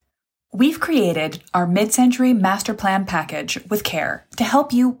We've created our mid-century master plan package with care to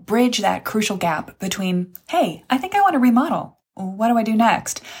help you bridge that crucial gap between, hey, I think I want to remodel. What do I do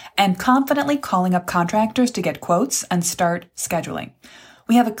next? And confidently calling up contractors to get quotes and start scheduling.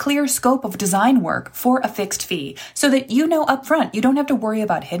 We have a clear scope of design work for a fixed fee so that you know upfront you don't have to worry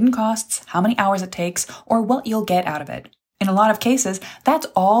about hidden costs, how many hours it takes, or what you'll get out of it. In a lot of cases, that's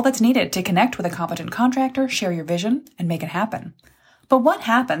all that's needed to connect with a competent contractor, share your vision, and make it happen. But what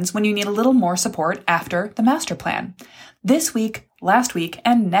happens when you need a little more support after the master plan? This week, last week,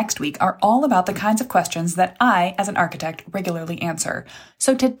 and next week are all about the kinds of questions that I, as an architect, regularly answer.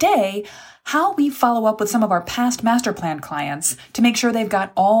 So today, how we follow up with some of our past master plan clients to make sure they've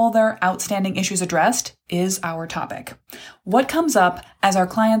got all their outstanding issues addressed is our topic. What comes up as our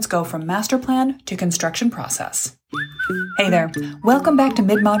clients go from master plan to construction process? Hey there, welcome back to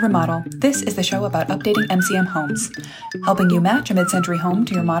Mid-Mod Remodel. This is the show about updating MCM homes, helping you match a mid-century home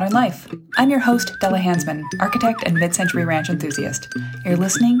to your modern life. I'm your host, Della Hansman, architect and mid-century ranch enthusiast. You're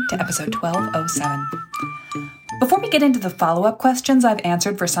listening to episode 1207. Before we get into the follow-up questions I've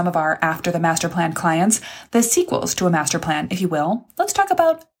answered for some of our after the master plan clients, the sequels to a master plan, if you will, let's talk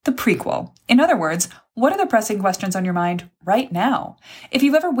about the prequel. In other words, what are the pressing questions on your mind right now? If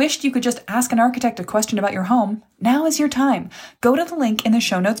you've ever wished you could just ask an architect a question about your home, now is your time. Go to the link in the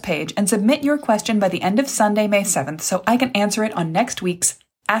show notes page and submit your question by the end of Sunday, May 7th, so I can answer it on next week's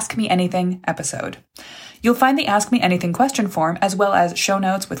Ask Me Anything episode. You'll find the Ask Me Anything question form, as well as show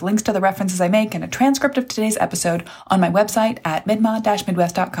notes with links to the references I make and a transcript of today's episode on my website at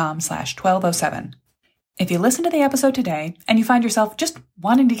midmod-midwest.com/1207. If you listen to the episode today and you find yourself just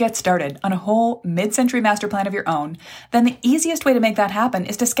wanting to get started on a whole mid-century master plan of your own, then the easiest way to make that happen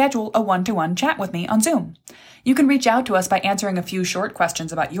is to schedule a one-to-one chat with me on Zoom. You can reach out to us by answering a few short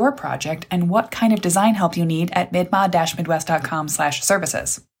questions about your project and what kind of design help you need at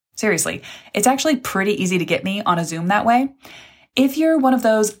midmod-midwest.com/services. Seriously, it's actually pretty easy to get me on a Zoom that way. If you're one of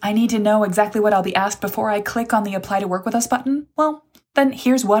those, I need to know exactly what I'll be asked before I click on the Apply to Work With Us button, well, then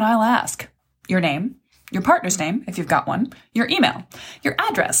here's what I'll ask. Your name, your partner's name, if you've got one, your email, your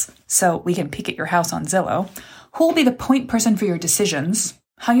address, so we can peek at your house on Zillow, who'll be the point person for your decisions,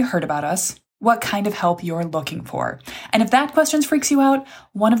 how you heard about us, what kind of help you're looking for. And if that question freaks you out,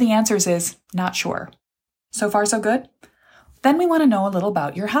 one of the answers is not sure. So far, so good? Then we want to know a little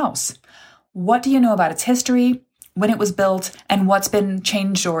about your house. What do you know about its history, when it was built, and what's been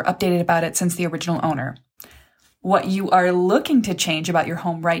changed or updated about it since the original owner? What you are looking to change about your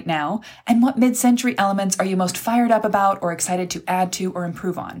home right now, and what mid-century elements are you most fired up about or excited to add to or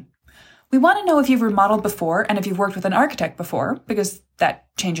improve on? We want to know if you've remodeled before and if you've worked with an architect before, because that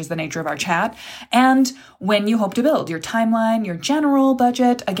changes the nature of our chat, and when you hope to build, your timeline, your general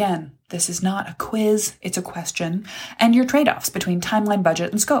budget. Again, this is not a quiz, it's a question, and your trade-offs between timeline,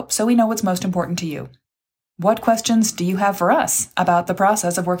 budget, and scope, so we know what's most important to you. What questions do you have for us about the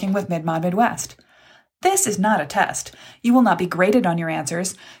process of working with Mid-Mod Midwest? This is not a test. You will not be graded on your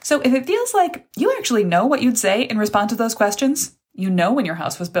answers, so if it feels like you actually know what you'd say in response to those questions, you know when your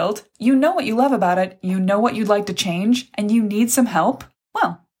house was built, you know what you love about it, you know what you'd like to change, and you need some help,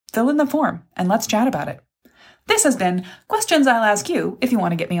 well, fill in the form and let's chat about it. This has been Questions I'll Ask You if you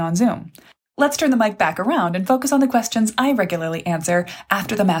want to get me on Zoom. Let's turn the mic back around and focus on the questions I regularly answer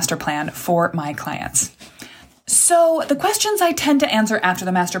after the master plan for my clients. So the questions I tend to answer after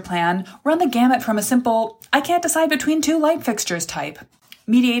the master plan run the gamut from a simple, I can't decide between two light fixtures type,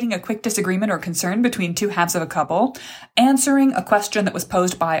 mediating a quick disagreement or concern between two halves of a couple, answering a question that was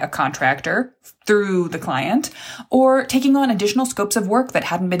posed by a contractor through the client, or taking on additional scopes of work that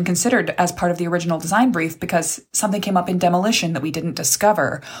hadn't been considered as part of the original design brief because something came up in demolition that we didn't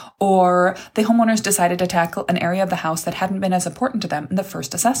discover, or the homeowners decided to tackle an area of the house that hadn't been as important to them in the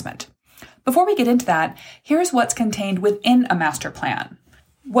first assessment. Before we get into that, here's what's contained within a master plan.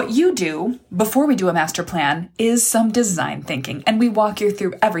 What you do before we do a master plan is some design thinking, and we walk you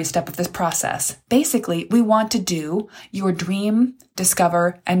through every step of this process. Basically, we want to do your dream,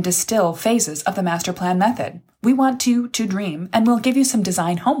 discover, and distill phases of the master plan method. We want to dream, and we'll give you some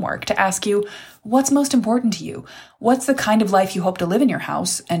design homework to ask you what's most important to you. What's the kind of life you hope to live in your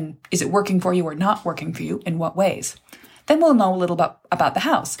house, and is it working for you or not working for you? In what ways? Then we'll know a little about the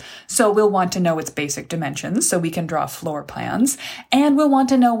house. So we'll want to know its basic dimensions so we can draw floor plans, and we'll want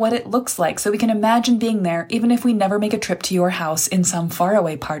to know what it looks like so we can imagine being there even if we never make a trip to your house in some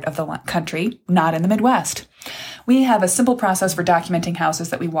faraway part of the country, not in the Midwest. We have a simple process for documenting houses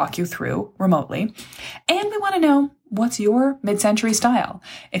that we walk you through remotely, and we want to know what's your mid-century style.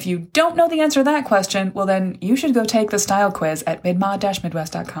 If you don't know the answer to that question, well then you should go take the style quiz at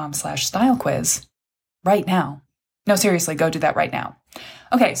midmod-midwest.com/style quiz right now. No, seriously, go do that right now.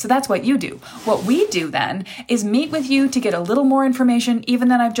 Okay, so that's what you do. What we do then is meet with you to get a little more information even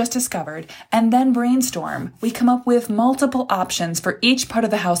than I've just discovered, and then brainstorm. We come up with multiple options for each part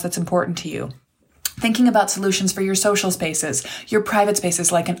of the house that's important to you. Thinking about solutions for your social spaces, your private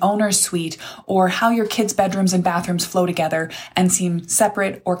spaces like an owner's suite, or how your kids' bedrooms and bathrooms flow together and seem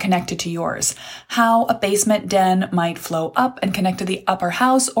separate or connected to yours. How a basement den might flow up and connect to the upper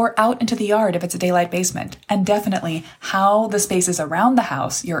house or out into the yard if it's a daylight basement. And definitely how the spaces around the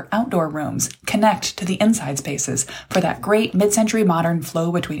house, your outdoor rooms, connect to the inside spaces for that great mid-century modern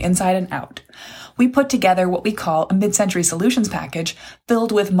flow between inside and out. We put together what we call a mid-century solutions package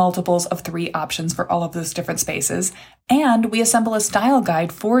filled with multiples of 3 options for all of those different spaces. And we assemble a style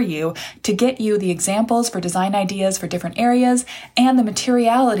guide for you to get you the examples for design ideas for different areas and the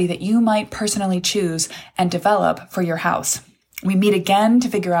materiality that you might personally choose and develop for your house. We meet again to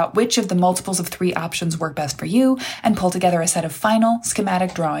figure out which of the multiples of 3 options work best for you and pull together a set of final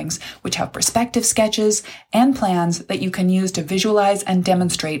schematic drawings, which have perspective sketches and plans that you can use to visualize and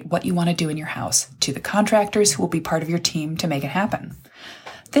demonstrate what you want to do in your house to the contractors who will be part of your team to make it happen.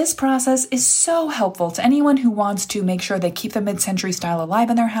 This process is so helpful to anyone who wants to make sure they keep the mid-century style alive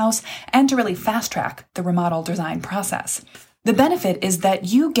in their house and to really fast-track the remodel design process. The benefit is that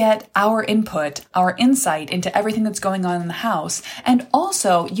you get our input, our insight into everything that's going on in the house, and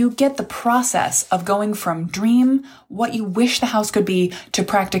also you get the process of going from dream, what you wish the house could be, to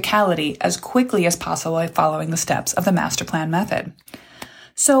practicality as quickly as possible following the steps of the master plan method.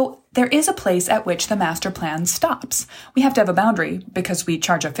 So there is a place at which the master plan stops. We have to have a boundary because we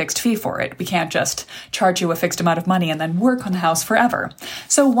charge a fixed fee for it. We can't just charge you a fixed amount of money and then work on the house forever.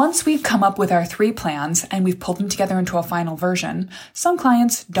 So once we've come up with our 3 plans and we've pulled them together into a final version, some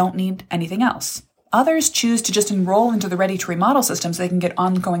clients don't need anything else. Others choose to just enroll into the Ready to Remodel system so they can get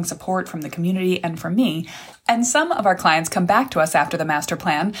ongoing support from the community and from me. And some of our clients come back to us after the master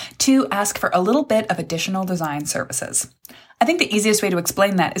plan to ask for a little bit of additional design services. I think the easiest way to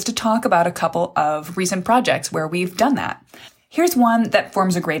explain that is to talk about a couple of recent projects where we've done that. Here's one that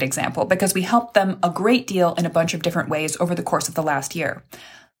forms a great example because we helped them a great deal in a bunch of different ways over the course of the last year.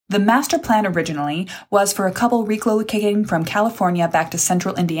 The master plan originally was for a couple relocating from California back to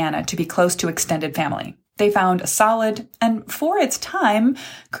central Indiana to be close to extended family. They found a solid and, for its time,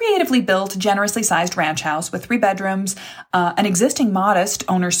 creatively built, generously sized ranch house with 3 bedrooms, an existing modest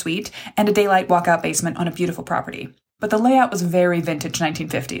owner suite, and a daylight walkout basement on a beautiful property. But the layout was very vintage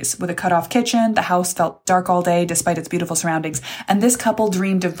 1950s. With a cut-off kitchen, the house felt dark all day despite its beautiful surroundings, and this couple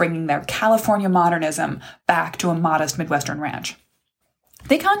dreamed of bringing their California modernism back to a modest Midwestern ranch.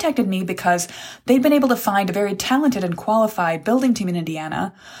 They contacted me because they'd been able to find a very talented and qualified building team in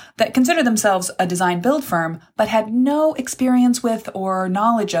Indiana that considered themselves a design build firm, but had no experience with or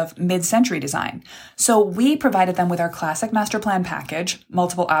knowledge of mid-century design. So we provided them with our classic master plan package,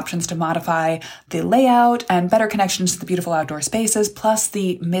 multiple options to modify the layout and better connections to the beautiful outdoor spaces, plus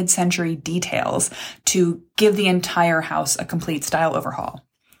the mid-century details to give the entire house a complete style overhaul.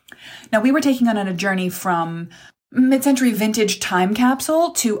 Now, we were taking on a journey from mid-century vintage time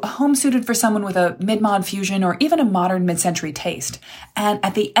capsule to a home suited for someone with a mid-mod fusion or even a modern mid-century taste. And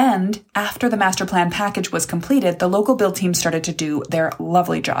at the end, after the master plan package was completed, the local build team started to do their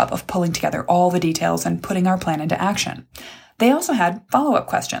lovely job of pulling together all the details and putting our plan into action. They also had follow-up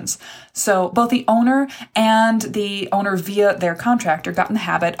questions. So both the owner and the owner via their contractor got in the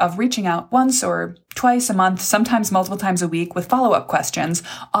habit of reaching out once or twice a month, sometimes multiple times a week with follow-up questions,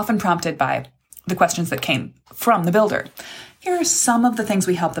 often prompted by the questions that came from the builder. Here are some of the things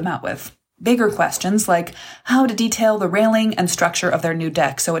we help them out with. Bigger questions like how to detail the railing and structure of their new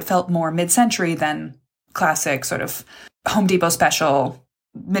deck so it felt more mid-century than classic sort of Home Depot special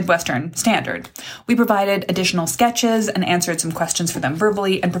Midwestern standard. We provided additional sketches and answered some questions for them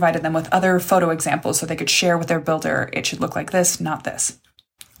verbally and provided them with other photo examples so they could share with their builder, it should look like this, not this.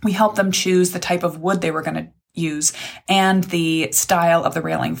 We helped them choose the type of wood they were going to use and the style of the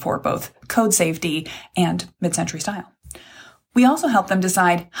railing for both code safety and mid-century style. We also helped them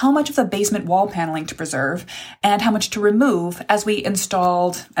decide how much of the basement wall paneling to preserve and how much to remove as they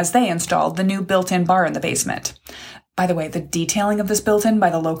installed the new built-in bar in the basement. By the way, the detailing of this built-in by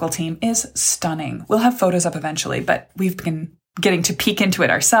the local team is stunning. We'll have photos up eventually, but we've been getting to peek into it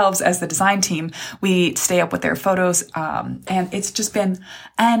ourselves as the design team. We stay up with their photos, and it's just been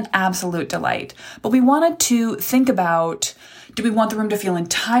an absolute delight. But we wanted to think about, do we want the room to feel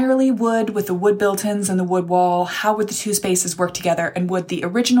entirely wood with the wood built-ins and the wood wall? How would the 2 spaces work together? And would the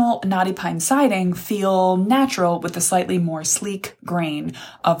original knotty pine siding feel natural with the slightly more sleek grain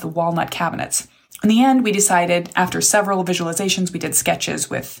of the walnut cabinets? In the end, we decided, after several visualizations, we did sketches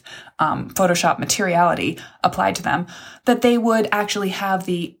with Photoshop materiality applied to them, that they would actually have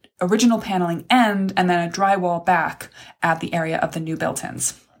the original paneling end and then a drywall back at the area of the new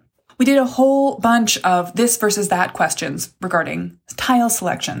built-ins. We did a whole bunch of this versus that questions regarding tile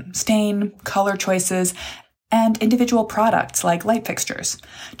selection, stain, color choices, and individual products like light fixtures,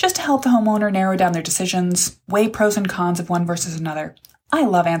 just to help the homeowner narrow down their decisions, weigh pros and cons of one versus another. I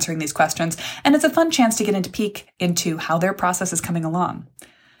love answering these questions, and it's a fun chance to get into peek into how their process is coming along.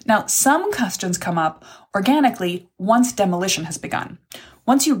 Now, some questions come up organically once demolition has begun.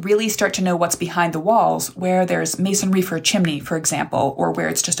 Once you really start to know what's behind the walls, where there's masonry for a chimney, for example, or where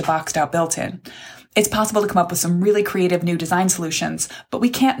it's just a boxed out built-in, it's possible to come up with some really creative new design solutions, but we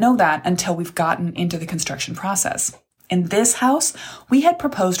can't know that until we've gotten into the construction process. In this house, we had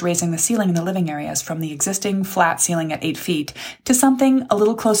proposed raising the ceiling in the living areas from the existing flat ceiling at 8 feet to something a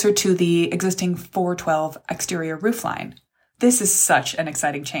little closer to the existing 412 exterior roofline. This is such an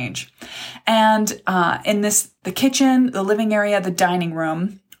exciting change. And in the kitchen, the living area, the dining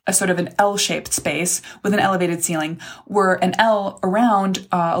room, a sort of an L-shaped space with an elevated ceiling, were an L around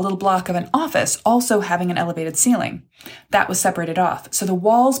a little block of an office also having an elevated ceiling. That was separated off. So the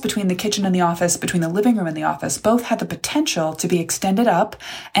walls between the kitchen and the office, between the living room and the office, both had the potential to be extended up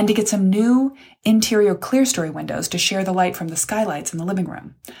and to get some new interior clerestory windows to share the light from the skylights in the living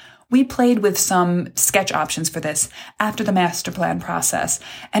room. We played with some sketch options for this after the master plan process,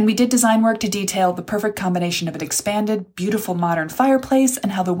 and we did design work to detail the perfect combination of an expanded, beautiful modern fireplace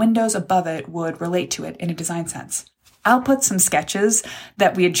and how the windows above it would relate to it in a design sense. I'll put some sketches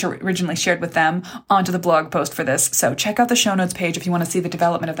that we had originally shared with them onto the blog post for this, so check out the show notes page if you want to see the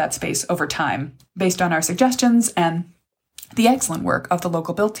development of that space over time, based on our suggestions and the excellent work of the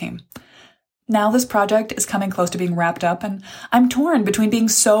local build team. Now this project is coming close to being wrapped up, and I'm torn between being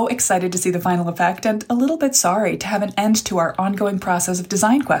so excited to see the final effect and a little bit sorry to have an end to our ongoing process of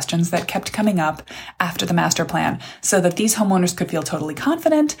design questions that kept coming up after the master plan, so that these homeowners could feel totally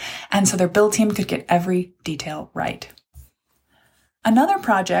confident and so their build team could get every detail right. Another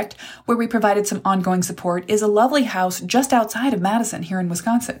project where we provided some ongoing support is a lovely house just outside of Madison here in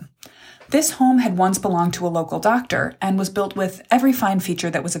Wisconsin. This home had once belonged to a local doctor and was built with every fine feature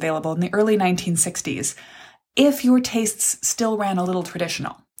that was available in the early 1960s, if your tastes still ran a little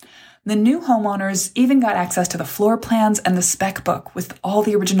traditional. The new homeowners even got access to the floor plans and the spec book with all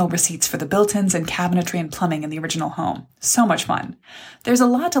the original receipts for the built-ins and cabinetry and plumbing in the original home. So much fun. There's a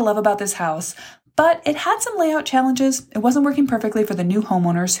lot to love about this house, but it had some layout challenges. It wasn't working perfectly for the new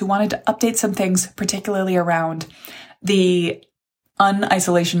homeowners who wanted to update some things, particularly around the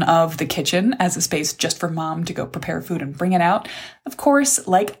unisolation of the kitchen as a space just for mom to go prepare food and bring it out. Of course,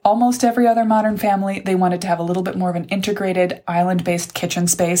 like almost every other modern family, they wanted to have a little bit more of an integrated island-based kitchen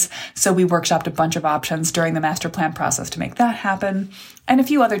space, so we workshopped a bunch of options during the master plan process to make that happen, and a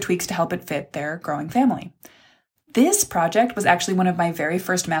few other tweaks to help it fit their growing family. This project was actually one of my very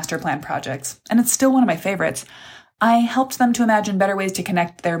first master plan projects, and it's still one of my favorites. I helped them to imagine better ways to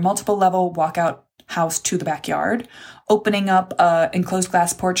connect their multiple level walkout house to the backyard, opening up an enclosed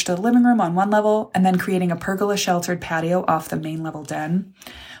glass porch to the living room on one level, and then creating a pergola sheltered patio off the main level den.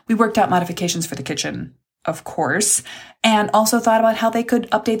 We worked out modifications for the kitchen, of course, and also thought about how they could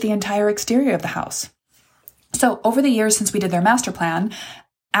update the entire exterior of the house. So over the years since we did their master plan,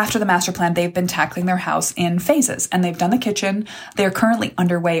 after the master plan, they've been tackling their house in phases, and they've done the kitchen. They are currently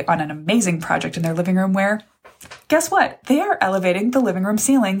underway on an amazing project in their living room where, guess what? They are elevating the living room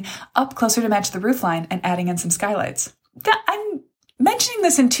ceiling up closer to match the roofline and adding in some skylights. I'm mentioning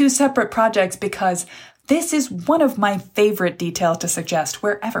this in two separate projects because this is one of my favorite details to suggest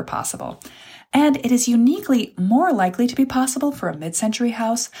wherever possible. And it is uniquely more likely to be possible for a mid-century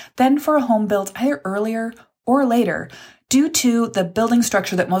house than for a home built either earlier or later, due to the building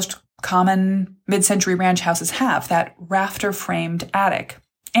structure that most common mid-century ranch houses have, that rafter-framed attic,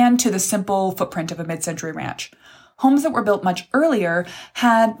 and to the simple footprint of a mid-century ranch. Homes that were built much earlier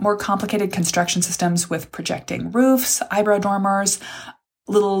had more complicated construction systems with projecting roofs, eyebrow dormers,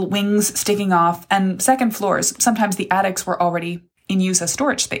 little wings sticking off, and second floors. Sometimes the attics were already in use as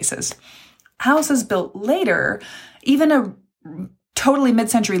storage spaces. Houses built later, even a totally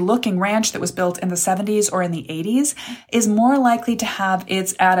mid-century looking ranch that was built in the 70s or in the 80s, is more likely to have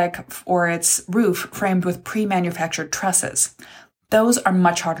its attic or its roof framed with pre-manufactured trusses. Those are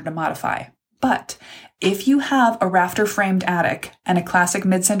much harder to modify. But if you have a rafter-framed attic and a classic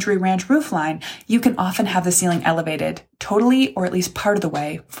mid-century ranch roofline, you can often have the ceiling elevated totally or at least part of the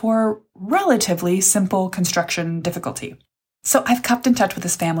way for relatively simple construction difficulty. So I've kept in touch with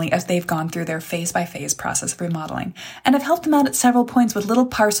this family as they've gone through their phase-by-phase process of remodeling, and I've helped them out at several points with little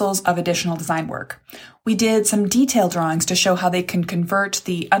parcels of additional design work. We did some detail drawings to show how they can convert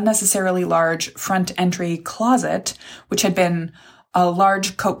the unnecessarily large front entry closet, which had been a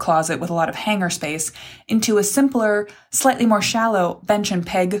large coat closet with a lot of hanger space, into a simpler, slightly more shallow bench and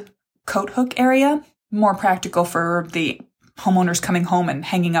peg coat hook area, more practical for the homeowners coming home and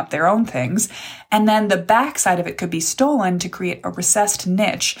hanging up their own things. And then the back side of it could be stolen to create a recessed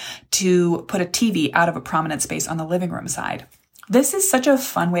niche to put a TV out of a prominent space on the living room side. This is such a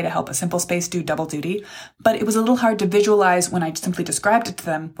fun way to help a simple space do double duty, but it was a little hard to visualize when I simply described it to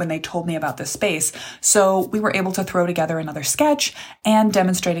them when they told me about this space. So we were able to throw together another sketch and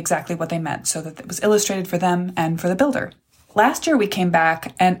demonstrate exactly what they meant so that it was illustrated for them and for the builder. Last year, we came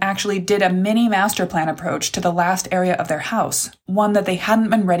back and actually did a mini master plan approach to the last area of their house, one that they hadn't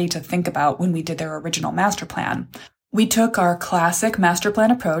been ready to think about when we did their original master plan. We took our classic master plan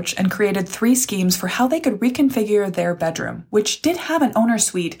approach and created 3 schemes for how they could reconfigure their bedroom, which did have an owner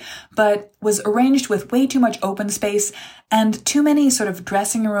suite, but was arranged with way too much open space and too many sort of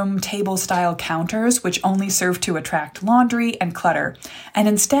dressing room table style counters, which only served to attract laundry and clutter, and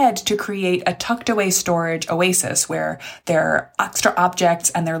instead to create a tucked away storage oasis where their extra objects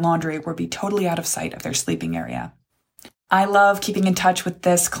and their laundry would be totally out of sight of their sleeping area. I love keeping in touch with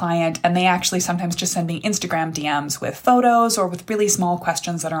this client, and they actually sometimes just send me Instagram DMs with photos or with really small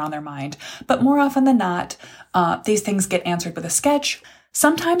questions that are on their mind. But more often than not, these things get answered with a sketch.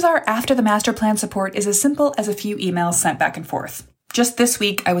 Sometimes our after the master plan support is as simple as a few emails sent back and forth. Just this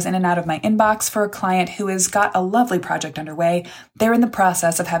week, I was in and out of my inbox for a client who has got a lovely project underway. They're in the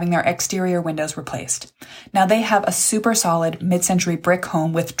process of having their exterior windows replaced. Now, they have a super solid mid-century brick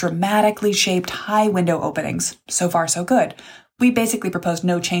home with dramatically shaped high window openings. So far, so good. We basically proposed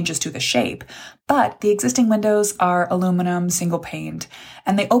no changes to the shape, but the existing windows are aluminum, single-paned,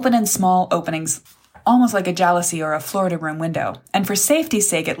 and they open in small openings, almost like a jalousie or a Florida room window. And for safety's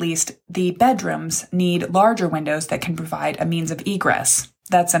sake, at least, the bedrooms need larger windows that can provide a means of egress.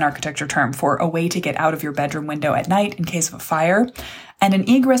 That's an architecture term for a way to get out of your bedroom window at night in case of a fire. And an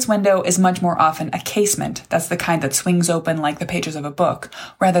egress window is much more often a casement. That's the kind that swings open like the pages of a book,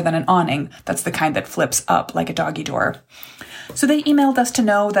 rather than an awning. That's the kind that flips up like a doggy door. So they emailed us to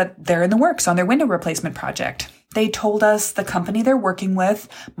know that they're in the works on their window replacement project. They told us the company they're working with,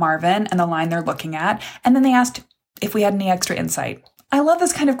 Marvin, and the line they're looking at, and then they asked if we had any extra insight. I love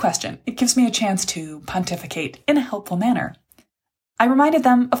this kind of question. It gives me a chance to pontificate in a helpful manner. I reminded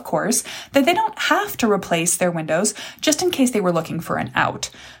them, of course, that they don't have to replace their windows just in case they were looking for an out.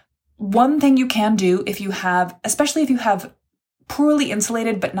 One thing you can do especially if you have poorly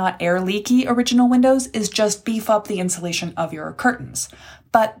insulated but not air leaky original windows, is just beef up the insulation of your curtains.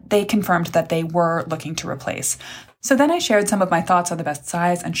 But they confirmed that they were looking to replace. So then I shared some of my thoughts on the best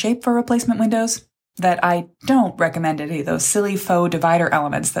size and shape for replacement windows, that I don't recommend any of those silly faux divider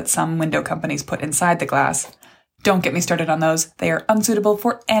elements that some window companies put inside the glass. Don't get me started on those. They are unsuitable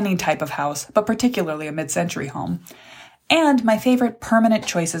for any type of house, but particularly a mid-century home. And my favorite permanent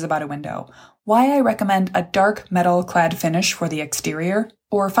choices about a window. Why I recommend a dark metal clad finish for the exterior,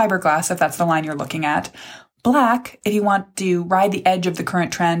 or fiberglass if that's the line you're looking at. Black if you want to ride the edge of the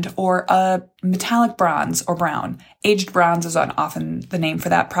current trend, or a metallic bronze or brown. Aged bronze is often the name for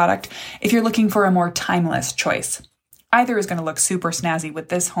that product if you're looking for a more timeless choice. Either is going to look super snazzy with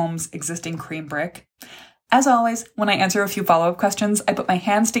this home's existing cream brick. As always, when I answer a few follow-up questions, I put my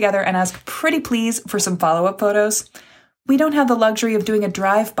hands together and ask pretty please for some follow-up photos. We don't have the luxury of doing a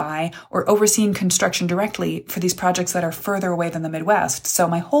drive-by or overseeing construction directly for these projects that are further away than the Midwest, so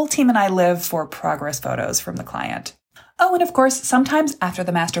my whole team and I live for progress photos from the client. Oh, and of course, sometimes after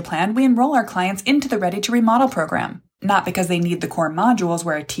the master plan, we enroll our clients into the Ready to Remodel program. Not because they need the core modules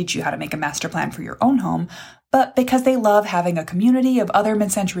where I teach you how to make a master plan for your own home, but because they love having a community of other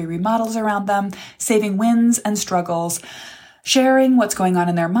mid-century remodels around them, saving wins and struggles, sharing what's going on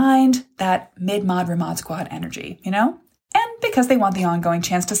in their mind, that mid-mod remod squad energy, And because they want the ongoing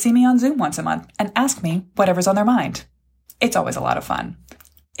chance to see me on Zoom once a month and ask me whatever's on their mind. It's always a lot of fun.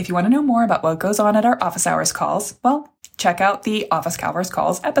 If you want to know more about what goes on at our office hours calls, well, check out the Office Hours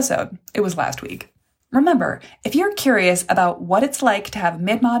Calls episode. It was last week. Remember, if you're curious about what it's like to have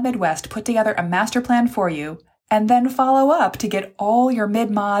Mid-Mod Midwest put together a master plan for you, and then follow up to get all your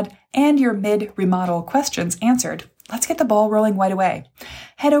mid-mod and your mid-remodel questions answered, let's get the ball rolling right away.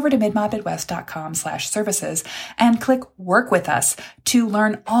 Head over to midmodmidwest.com/services and click Work With Us to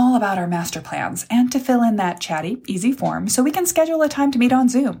learn all about our master plans and to fill in that chatty, easy form so we can schedule a time to meet on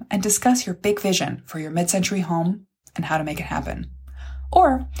Zoom and discuss your big vision for your mid-century home and how to make it happen.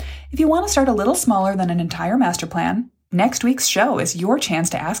 Or, if you want to start a little smaller than an entire master plan, Next week's show is your chance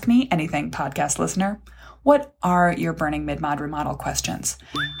to ask me anything, podcast listener. What are your burning mid-mod remodel questions?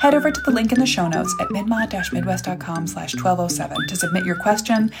 Head over to the link in the show notes at midmod-midwest.com/1207 to submit your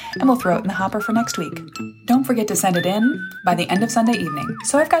question, and we'll throw it in the hopper for next week. Don't forget to send it in by the end of Sunday evening,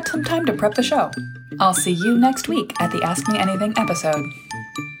 so I've got some time to prep the show. I'll see you next week at the Ask Me Anything episode.